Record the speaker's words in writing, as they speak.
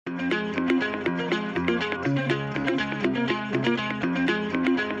Did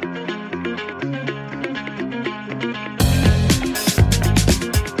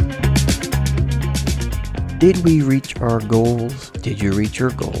we reach our goals? Did you reach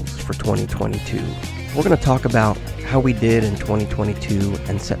your goals for 2022? We're going to talk about how we did in 2022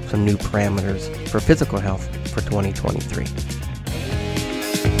 and set some new parameters for physical health for 2023.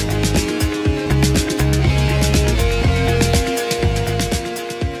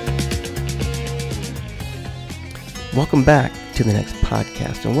 Welcome back to the next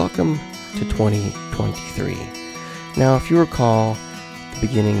podcast, and welcome to 2023. Now, if you recall,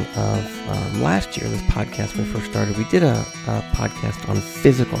 beginning of last year, this podcast, when we first started, we did a podcast on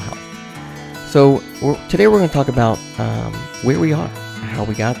physical health. So today we're going to talk about where we are, how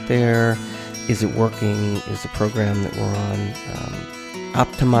we got there, is it working, is the program that we're on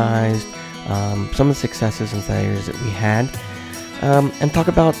optimized, some of the successes and failures that we had, and talk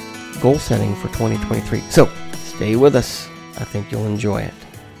about goal setting for 2023. So stay with us. I think you'll enjoy it.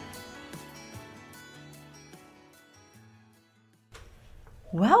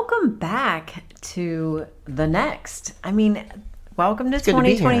 Welcome back to the next. Welcome to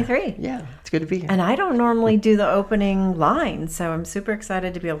 2023. Yeah, it's good to be here. And I don't normally do the opening line, so I'm super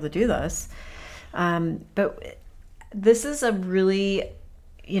excited to be able to do this. But this is a really,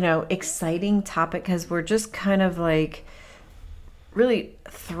 exciting topic because we're just kind of like really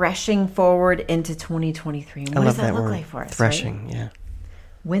threshing forward into 2023. What does that look like for us? Threshing, right? Yeah.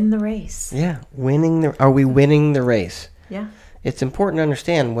 Win the race. Yeah, are we winning the race? Yeah. It's important to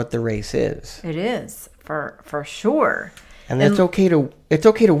understand what the race is. It is for sure, and it's okay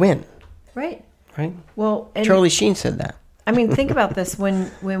to win. Right. Right. Well, Charlie Sheen said that. Think about this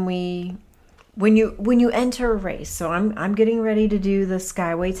when you enter a race. So I'm getting ready to do the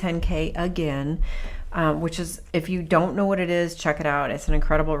Skyway 10K again, which is, if you don't know what it is, check it out. It's an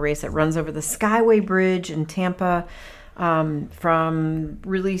incredible race. It runs over the Skyway Bridge in Tampa. From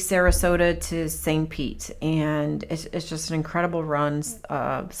really Sarasota to St. Pete, and it's just an incredible run,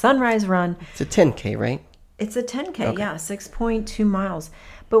 sunrise run. It's a 10K, right? It's a 10K, okay. Yeah, 6.2 miles.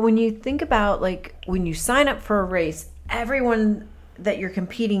 But when you think about, when you sign up for a race, everyone that you're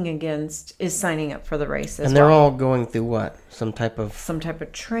competing against is signing up for the race as well. And they're all going through what? Some type of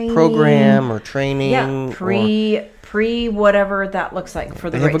training program or training. Yeah, pre whatever that looks like for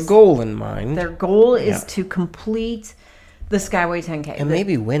the race. They have a goal in mind. Their goal is to complete the Skyway 10K. And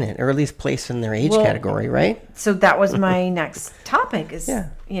maybe win it, or at least place in their age category, right? So that was my next topic is,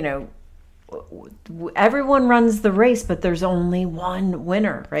 everyone runs the race, but there's only one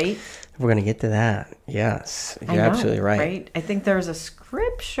winner, right? We're going to get to that. Yes, you're absolutely right. I think there's a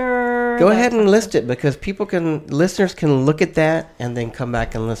scripture. Go ahead and list it, because listeners can look at that and then come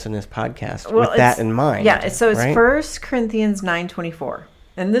back and listen to this podcast with that in mind. Yeah, so it's 1 Corinthians 9:24.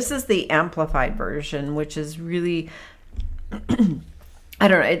 And this is the amplified version, which is really... I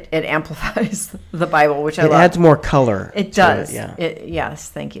don't know. It amplifies the Bible, which I love. It adds more color. It does. Yeah. Yes.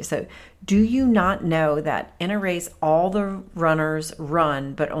 Thank you. So, do you not know that in a race all the runners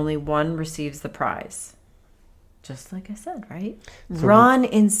run, but only one receives the prize? Just like I said, right? So run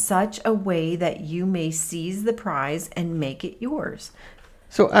in such a way that you may seize the prize and make it yours.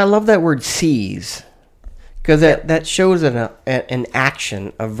 So I love that word "seize," because that shows an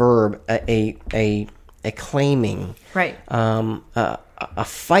action, a verb, a claiming, right? A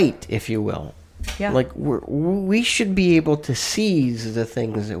fight, if you will. Yeah. Like we should be able to seize the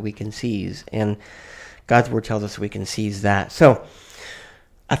things that we can seize, and God's word tells us we can seize that. So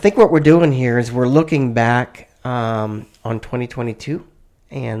I think what we're doing here is we're looking back on 2022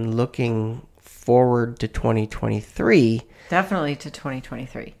 and looking forward to 2023. Definitely to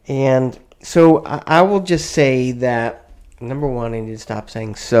 2023. And so I will just say that, number one, I need to stop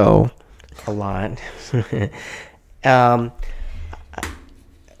saying "so" a lot.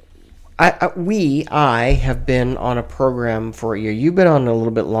 I have been on a program for a year. You've been on a little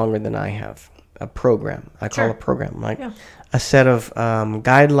bit longer than I have. A program. I call it a program. A set of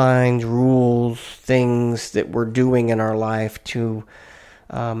guidelines, rules, things that we're doing in our life to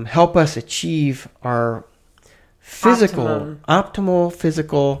help us achieve our optimal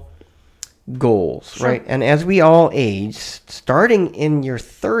physical goals, right? And as we all age, starting in your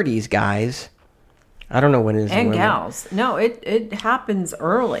 30s, guys, I don't know when it is. And gals. No, it happens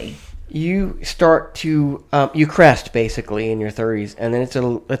early. You start to, you crest basically in your 30s, and then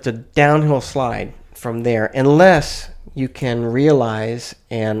it's a downhill slide from there, unless you can realize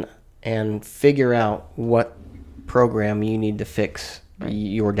and figure out what program you need to fix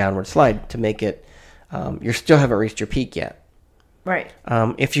your downward slide to make it, you still haven't reached your peak yet. Right.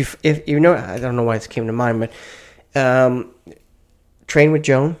 If you know, I don't know why this came to mind, but Train with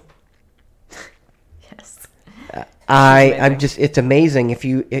Joan. Yes. It's amazing. If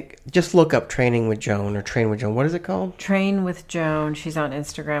you just look up Training with Joan or Train with Joan. What is it called? Train with Joan. She's on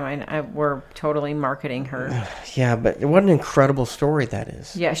Instagram. We're totally marketing her. Yeah, but what an incredible story that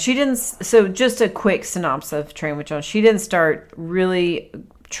is. Yeah, she didn't. So just a quick synopsis of Train with Joan. She didn't start really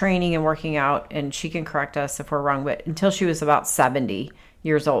training and working out, and she can correct us if we're wrong, but until she was about 70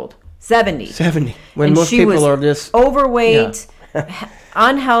 years old. 70. 70. When And most she people was are just overweight,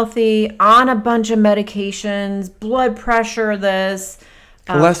 unhealthy, on a bunch of medications, blood pressure,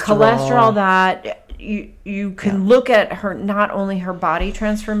 cholesterol, that. You can look at her, not only her body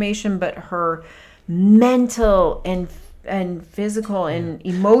transformation, but her mental and physical and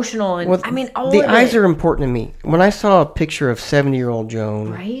emotional, and all the of eyes it. are important to me. When I saw a picture of 70-year-old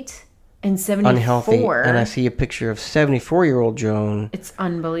Joan, Right? And 74. unhealthy, and I see a picture of 74-year-old Joan, It's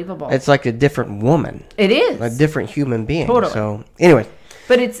unbelievable. it's like a different woman, It is. a different human being. Totally. So, anyway,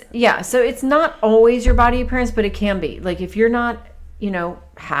 But so it's not always your body appearance, but it can be. Like if you're not,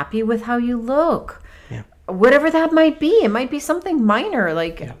 happy with how you look, whatever that might be, it might be something minor.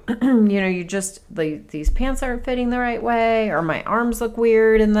 Like, you just, like, these pants aren't fitting the right way, or my arms look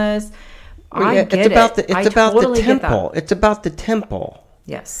weird in this. it's about the temple. It's about the temple.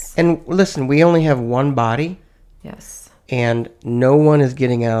 Yes. And listen, we only have one body. Yes. And no one is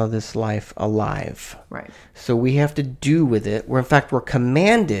getting out of this life alive. Right. So we have to do with it. We're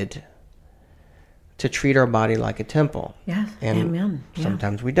commanded to treat our body like a temple. Yes. And Amen. Yeah.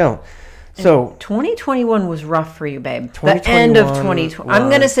 sometimes we don't. So 2021 was rough for you, babe. The end of 2020. I'm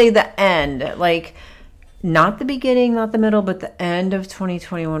going to say the end. Like, not the beginning, not the middle, but the end of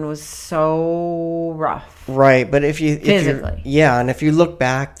 2021 was so rough. Right, but if you and if you look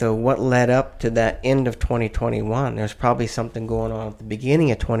back though, what led up to that end of 2021, there's probably something going on at the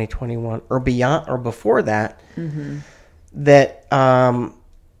beginning of 2021 or beyond or before that that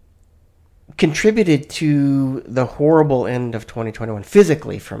contributed to the horrible end of 2021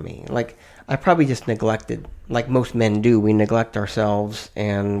 physically for me. Like, I probably just neglected, like most men do. We neglect ourselves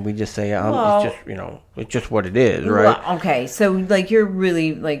and we just say, it's just, it's just what it is, right? Well, okay, so like you're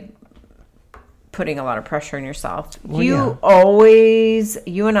really like putting a lot of pressure on yourself. Well, you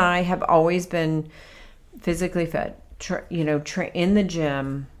and I have always been physically fit, in the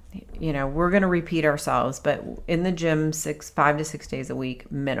gym. We're going to repeat ourselves, but in the gym 5 to 6 days a week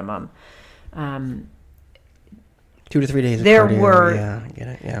minimum. 2 to 3 days. There of cardio. were, I get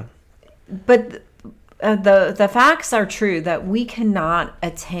it. Yeah. But the facts are true that we cannot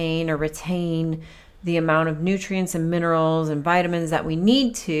attain or retain the amount of nutrients and minerals and vitamins that we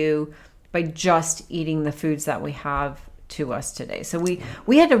need to by just eating the foods that we have to us today. So we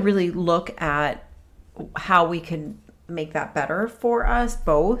had to really look at how we could make that better for us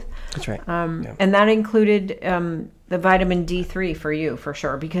both. That's right. And that included the vitamin D3 for you, for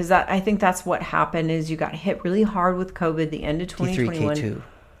sure, because I think that's what happened is you got hit really hard with COVID the end of 2021.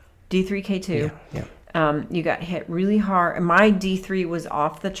 D3K2. Yeah. You got hit really hard. My D3 was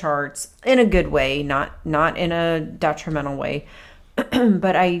off the charts in a good way, not in a detrimental way.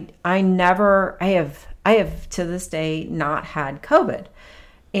 But I have to this day not had COVID,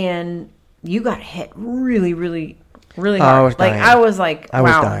 and you got hit really, really, really hard. I was like, wow. I was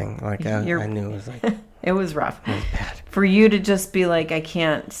dying. Like I knew it was like it was rough. It was bad. For you to just be like, I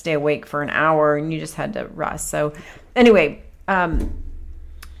can't stay awake for an hour, and you just had to rest. So, anyway,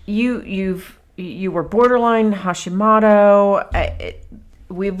 you were borderline Hashimoto.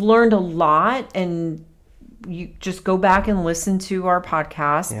 We've learned a lot, and you just go back and listen to our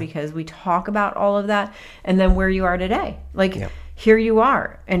podcast because we talk about all of that, and then where you are today. Here you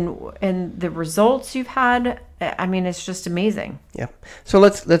are, and the results you've had. I mean, it's just amazing. Yeah. So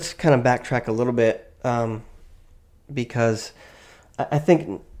let's kind of backtrack a little bit, because I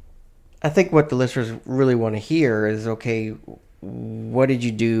think what the listeners really want to hear is, okay, what did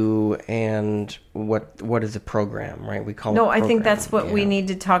you do, and what is the program, right? We call it. No, I think that's what we need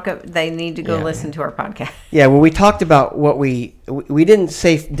to talk. They need to go listen to our podcast. Yeah, well, we talked about what we didn't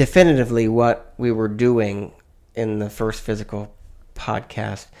say definitively what we were doing in the first physical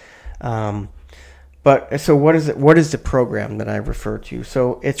podcast. But so what is it? What is the program that I refer to?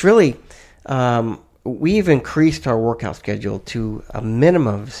 So it's really we've increased our workout schedule to a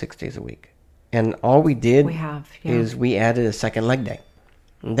minimum of 6 days a week. And all we did is we added a second leg day.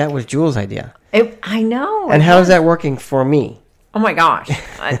 And that was Jules' idea. I know. And how is that working for me? Oh my gosh.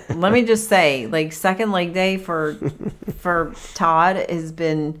 Let me just say, like, second leg day for Todd has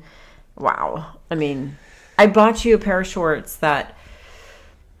been, wow. I mean, I bought you a pair of shorts that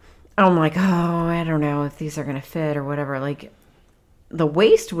I'm like, oh, I don't know if these are going to fit or whatever. Like, the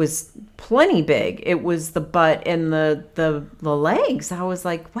waist was plenty big. It was the butt and the legs. I was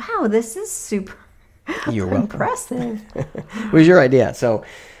like, wow, this is super You're welcome. impressive. It was your idea. So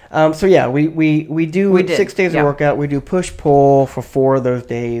yeah, we do 6 days of workout. We do push pull for 4 of those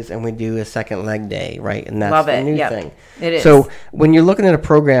days, and we do a second leg day, right? And that's the new thing. It is. So when you're looking at a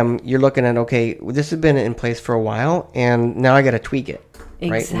program, you're looking at, okay, this has been in place for a while, and now I got to tweak it.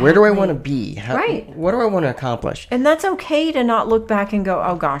 Right? Exactly. Where do I want to be? Right. What do I want to accomplish? And that's okay to not look back and go,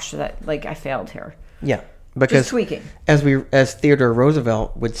 oh gosh, that like I failed here. Yeah. Because just tweaking. As Theodore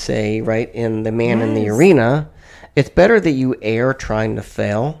Roosevelt would say, right, in The Man in the Arena, it's better that you err trying to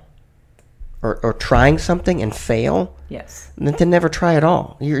fail or trying something and fail than to never try at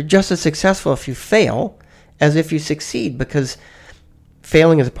all. You're just as successful if you fail as if you succeed, because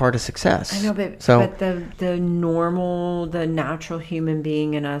failing is a part of success. I know, but the normal, the natural human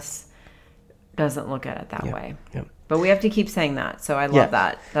being in us doesn't look at it that way. Yeah. But we have to keep saying that. So I love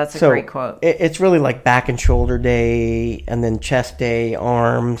that. That's a great quote. It's really like back and shoulder day, and then chest day,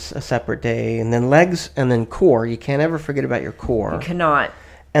 arms, a separate day, and then legs, and then core. You can't ever forget about your core. You cannot.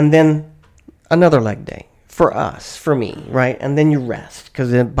 And then another leg day for me, right? And then you rest,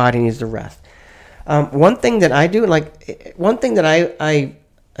 because the body needs to rest. One thing that I do, I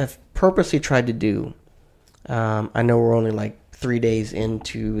have purposely tried to do, I know we're only like 3 days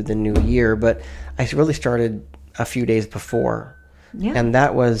into the new year, but I really started a few days before. Yeah. And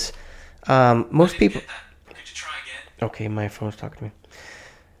that was, most people... Could you try again? Okay, my phone's talking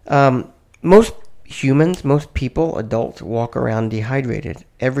to me. Most humans, most people, adults, walk around dehydrated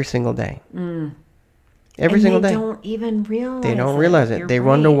every single day. Every single day. They don't even realize it. They don't realize it. They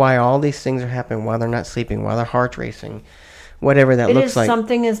wonder why all these things are happening, why they're not sleeping, why their heart's racing, whatever that looks like. It is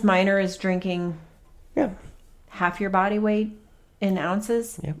something as minor as drinking half your body weight in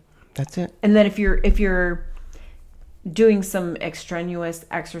ounces. Yep, that's it. And then if you're doing some extraneous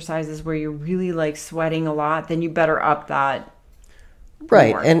exercises where you're really like sweating a lot, then you better up that.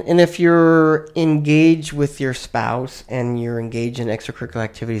 Right. More. And if you're engaged with your spouse and you're engaged in extracurricular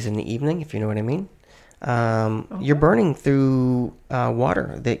activities in the evening, if you know what I mean, you're burning through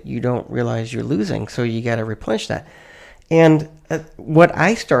water that you don't realize you're losing. So you got to replenish that. And what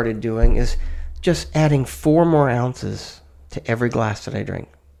I started doing is just adding 4 more ounces to every glass that I drink.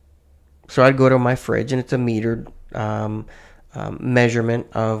 So I'd go to my fridge, and it's a metered measurement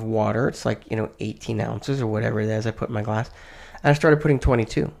of water. It's like, 18 ounces or whatever it is I put in my glass. And I started putting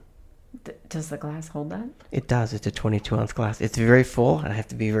 22. Does the glass hold that? It does. It's a 22-ounce glass. It's very full, and I have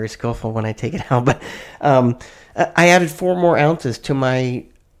to be very skillful when I take it out. But I added 4 more ounces to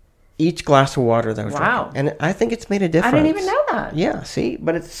each glass of water that I was drinking. And I think it's made a difference. I didn't even know that. Yeah, see?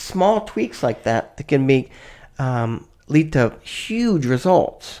 But it's small tweaks like that can lead to huge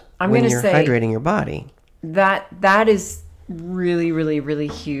results when you're hydrating your body. That is really, really, really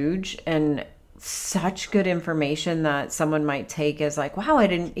huge, and such good information that someone might take as like, wow, I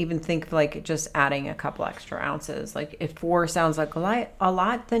didn't even think of like just adding a couple extra ounces. Like if 4 sounds like a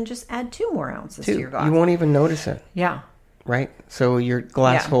lot, then just add 2 more ounces to your glass. You won't even notice it. Yeah. Right? So your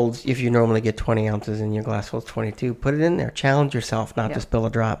glass holds, if you normally get 20 ounces and your glass holds 22, put it in there. Challenge yourself not to spill a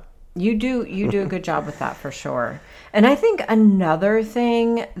drop. You do a good job with that for sure. And I think another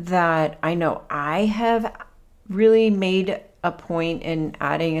thing that I know I have really made a point in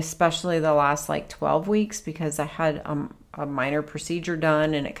adding, especially the last like 12 weeks, because I had a minor procedure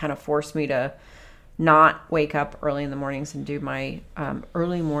done, and it kind of forced me to not wake up early in the mornings and do my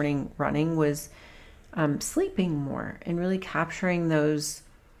early morning running, was sleeping more and really capturing those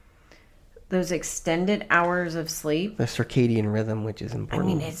extended hours of sleep. The circadian rhythm, which is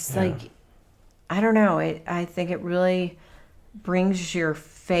important. I mean, it's like, I don't know. I think it really brings your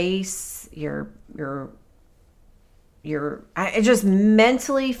face, your just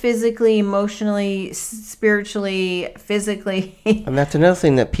mentally, physically, emotionally, spiritually, physically. And that's another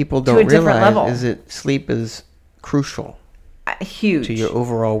thing that people don't realize is that sleep is crucial. Huge. To your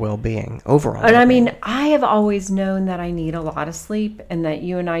overall well-being. And I mean, I have always known that I need a lot of sleep, and that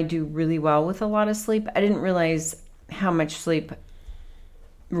you and I do really well with a lot of sleep. I didn't realize how much sleep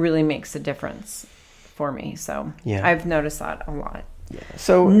really makes a difference for me. So I've noticed that a lot. Yeah.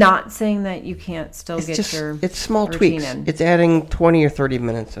 So not saying that you can't still get it's small tweaks. It's adding 20 or 30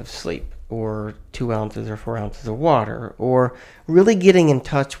 minutes of sleep, or 2 ounces or 4 ounces of water, or really getting in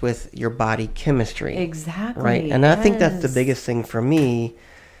touch with your body chemistry. Exactly. Right. And I think that's the biggest thing for me.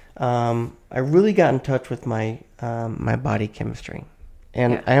 I really got in touch with my body chemistry.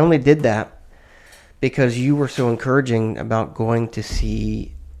 And I only did that because you were so encouraging about going to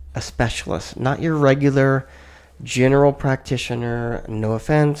see a specialist, not your regular general practitioner, no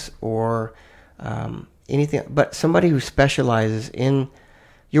offense, or anything, but somebody who specializes in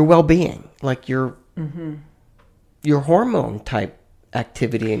your well-being, like your hormone type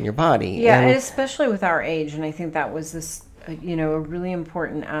activity in your body. Yeah, and especially with our age, and I think that was this, a really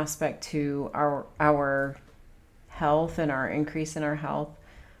important aspect to our health and our increase in our health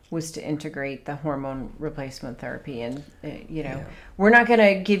was to integrate the hormone replacement therapy. And we're not going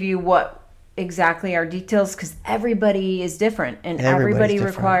to give you what exactly our details, because everybody is different, and everybody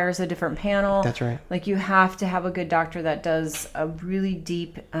requires a different panel. That's right. Like, you have to have a good doctor that does a really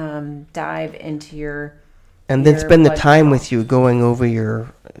deep dive into your and then spend the time with you going over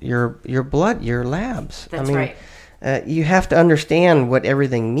your blood, your labs. That's right. You have to understand what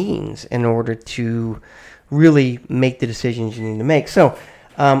everything means in order to really make the decisions you need to make. So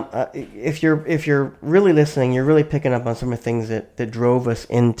if you're really listening, you're really picking up on some of the things that drove us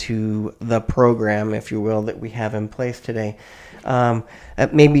into the program, if you will, that we have in place today.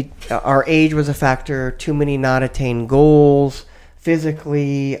 Maybe our age was a factor, too many not attained goals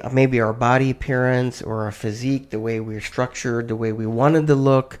physically, maybe our body appearance or our physique, the way we were structured, the way we wanted to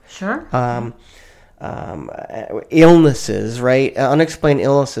look. Sure. Illnesses, right? Unexplained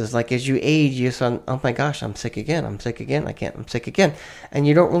illnesses. Like, as you age, you say, oh my gosh, I'm sick again. I'm sick again. I'm sick again. And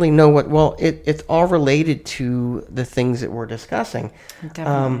you don't really know what, well, it's all related to the things that we're discussing. It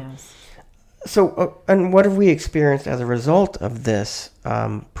definitely is. So, and what have we experienced as a result of this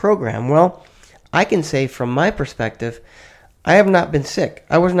program? Well, I can say from my perspective, I have not been sick.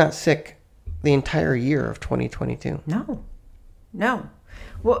 I was not sick the entire year of 2022. No.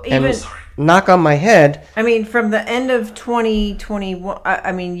 Well, even... And knock on my head. I mean, from the end of 2021,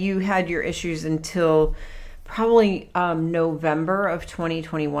 I mean, you had your issues until probably November of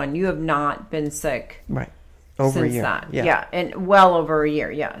 2021. You have not been sick. Right. Over since a year. That. Yeah. Yeah, and well over a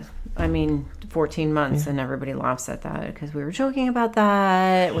year, yeah. I mean, 14 months, and everybody laughs at that because we were joking about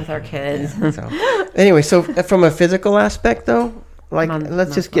that with our kids. Yeah, so. Anyway, so from a physical aspect, though, like, I'm going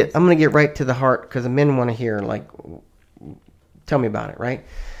to get right to the heart, because the men want to hear, like, tell me about it, right?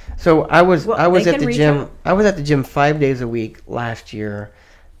 So I was at the gym. I was at the gym 5 days a week last year,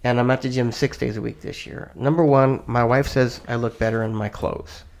 and I'm at the gym 6 days a week this year. Number one, my wife says I look better in my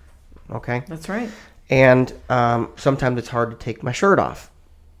clothes. Okay? That's right. And sometimes it's hard to take my shirt off,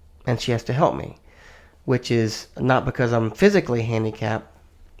 and she has to help me, which is not because I'm physically handicapped,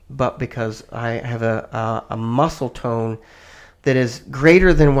 but because I have a muscle tone that is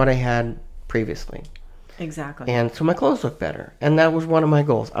greater than what I had previously. Exactly. And so my clothes look better, and that was one of my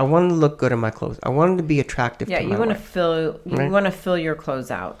goals. I wanted to look good in my clothes. I wanted to be attractive to my wife. Yeah, you want to fill your clothes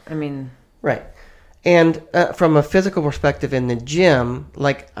out. I mean, right. And from a physical perspective in the gym,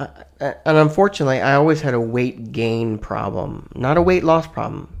 like, and unfortunately, I always had a weight gain problem, not a weight loss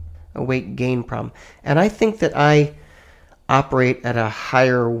problem, a weight gain problem. And I think that I operate at a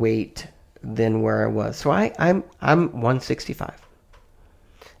higher weight than where I was. So I'm 165,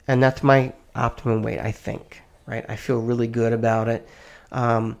 and that's my optimum weight, I think. Right? I feel really good about it,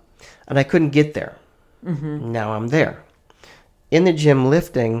 and I couldn't get there. Mm-hmm. Now I'm there. In the gym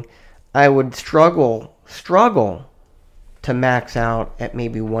lifting, I would struggle to max out at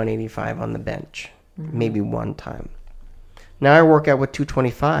maybe 185 on the bench, maybe one time. Now I work out with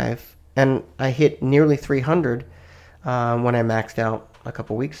 225, and I hit nearly 300 when I maxed out a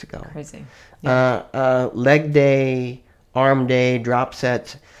couple weeks ago. Crazy. Yeah. Leg day, arm day, drop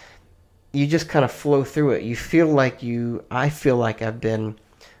sets. You just kind of flow through it. I feel like I've been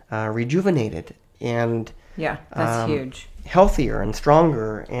rejuvenated and yeah, that's huge. Healthier and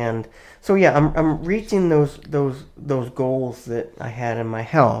stronger, and so yeah, I'm reaching those goals that I had in my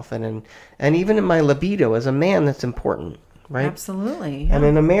health and even in my libido as a man. That's important, right? Absolutely. Yeah. And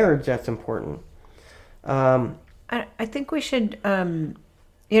in a marriage, that's important. I think we should,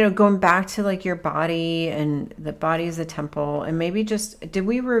 going back to like your body, and the body is a temple, and maybe did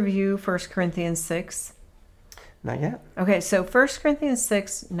we review 1 Corinthians 6? Not yet. Okay, so 1 Corinthians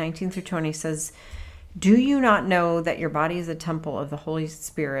 6, 19 through 20 says, "Do you not know that your body is a temple of the Holy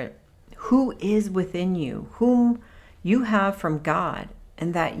Spirit, who is within you, whom you have from God,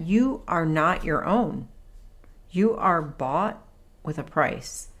 and that you are not your own? You are bought with a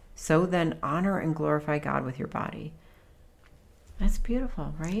price. So then honor and glorify God with your body." That's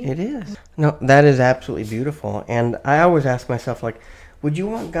beautiful, right? It is. No, that is absolutely beautiful. And I always ask myself, like, would you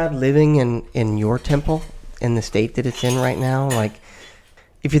want God living in your temple, in the state that it's in right now? Like,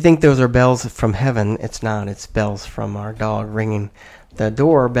 if you think those are bells from heaven, it's not. It's bells from our dog ringing the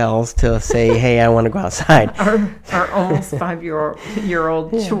doorbells to say, hey, I want to go outside. Our almost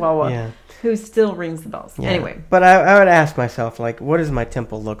 5-year-old Chihuahua who still rings the bells. Yeah. Anyway. But I would ask myself, like, what does my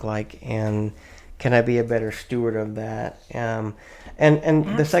temple look like? And can I be a better steward of that? And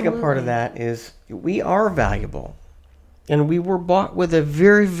the second part of that is we are valuable. And we were bought with a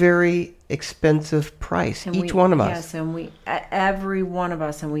very, very expensive price, each one of us. Yes, and every one of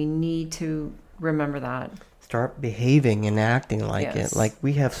us, and we need to remember that. Start behaving and acting like it. Like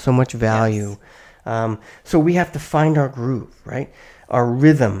we have so much value. Yes. So we have to find our groove, right? Our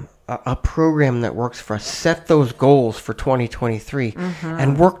rhythm, a program that works for us. Set those goals for 2023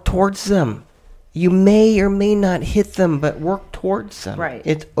 and work towards them. You may or may not hit them, but work towards them. Right.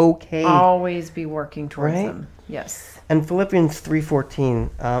 It's okay. Always be working towards them. Yes. And Philippians 3:14,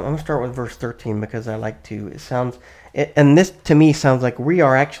 I'm going to start with verse 13 because I like to. And this to me sounds like we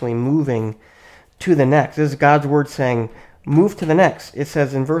are actually moving to the next. This is God's word saying, move to the next. It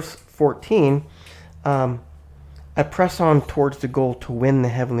says in verse 14, I press on towards the goal to win the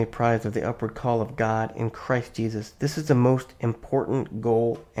heavenly prize of the upward call of God in Christ Jesus. This is the most important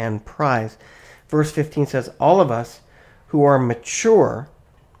goal and prize. Verse 15 says, all of us who are mature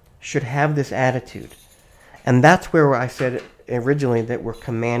should have this attitude. And that's where I said originally that we're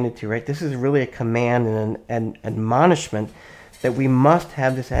commanded to, right? This is really a command and an admonishment that we must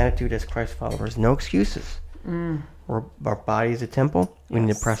have this attitude as Christ followers. No excuses. Our body is a temple. We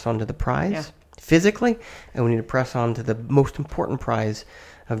need to press on to the prize physically, and we need to press on to the most important prize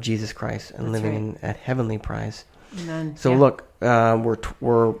of Jesus Christ and living in that heavenly prize. Amen. So look,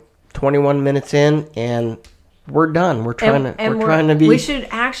 we're 21 minutes in, and we're done. We're trying to be. We should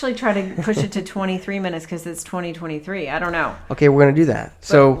actually try to push it to 23 minutes because it's 2023. I don't know. Okay, we're going to do that.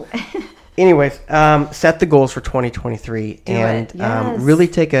 So, anyways, set the goals for 2023 and really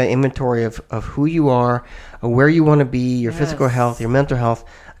take an inventory of who you are, where you want to be, your physical health, your mental health,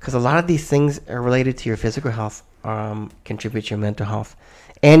 because a lot of these things are related to your physical health, contribute to your mental health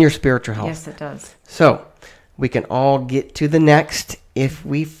and your spiritual health. Yes, it does. So, we can all get to the next if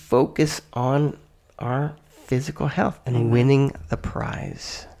we focus on our physical health and winning the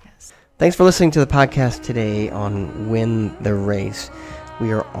prize. Yes. Thanks for listening to the podcast today on Win the Race.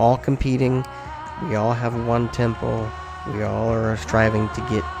 We are all competing. We all have one temple. We all are striving to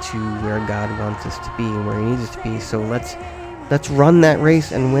get to where God wants us to be and where He needs us to be. So let's run that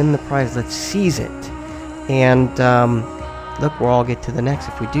race and win the prize. Let's seize it. And look, we'll all get to the next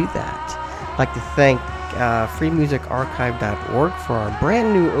if we do that. I'd like to thank freemusicarchive.org for our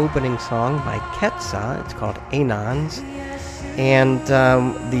brand new opening song by Ketsa. It's called Anons. And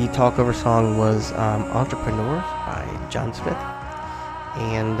the talkover song was Entrepreneurs by John Smith.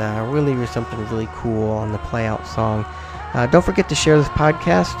 And really was something really cool on the play out song. Don't forget to share this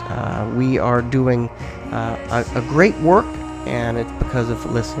podcast. We are doing a great work, and it's because of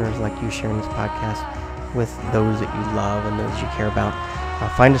listeners like you sharing this podcast with those that you love and those you care about.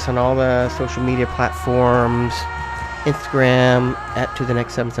 Find us on all the social media platforms, Instagram at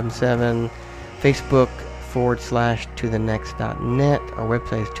ToTheNext777, Facebook /ToTheNext.net. Our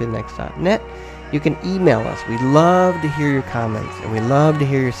website is ToTheNext.net. You can email us. We love to hear your comments, and we love to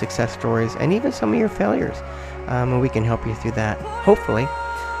hear your success stories and even some of your failures. And we can help you through that, hopefully.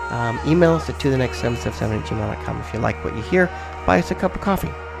 Email us at ToTheNext777@gmail.com. If you like what you hear, buy us a cup of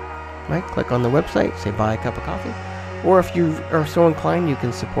coffee. Right? Click on the website, say buy a cup of coffee. Or if you are so inclined, you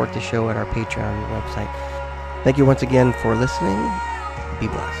can support the show at our Patreon website. Thank you once again for listening. Be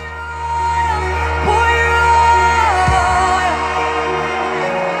blessed.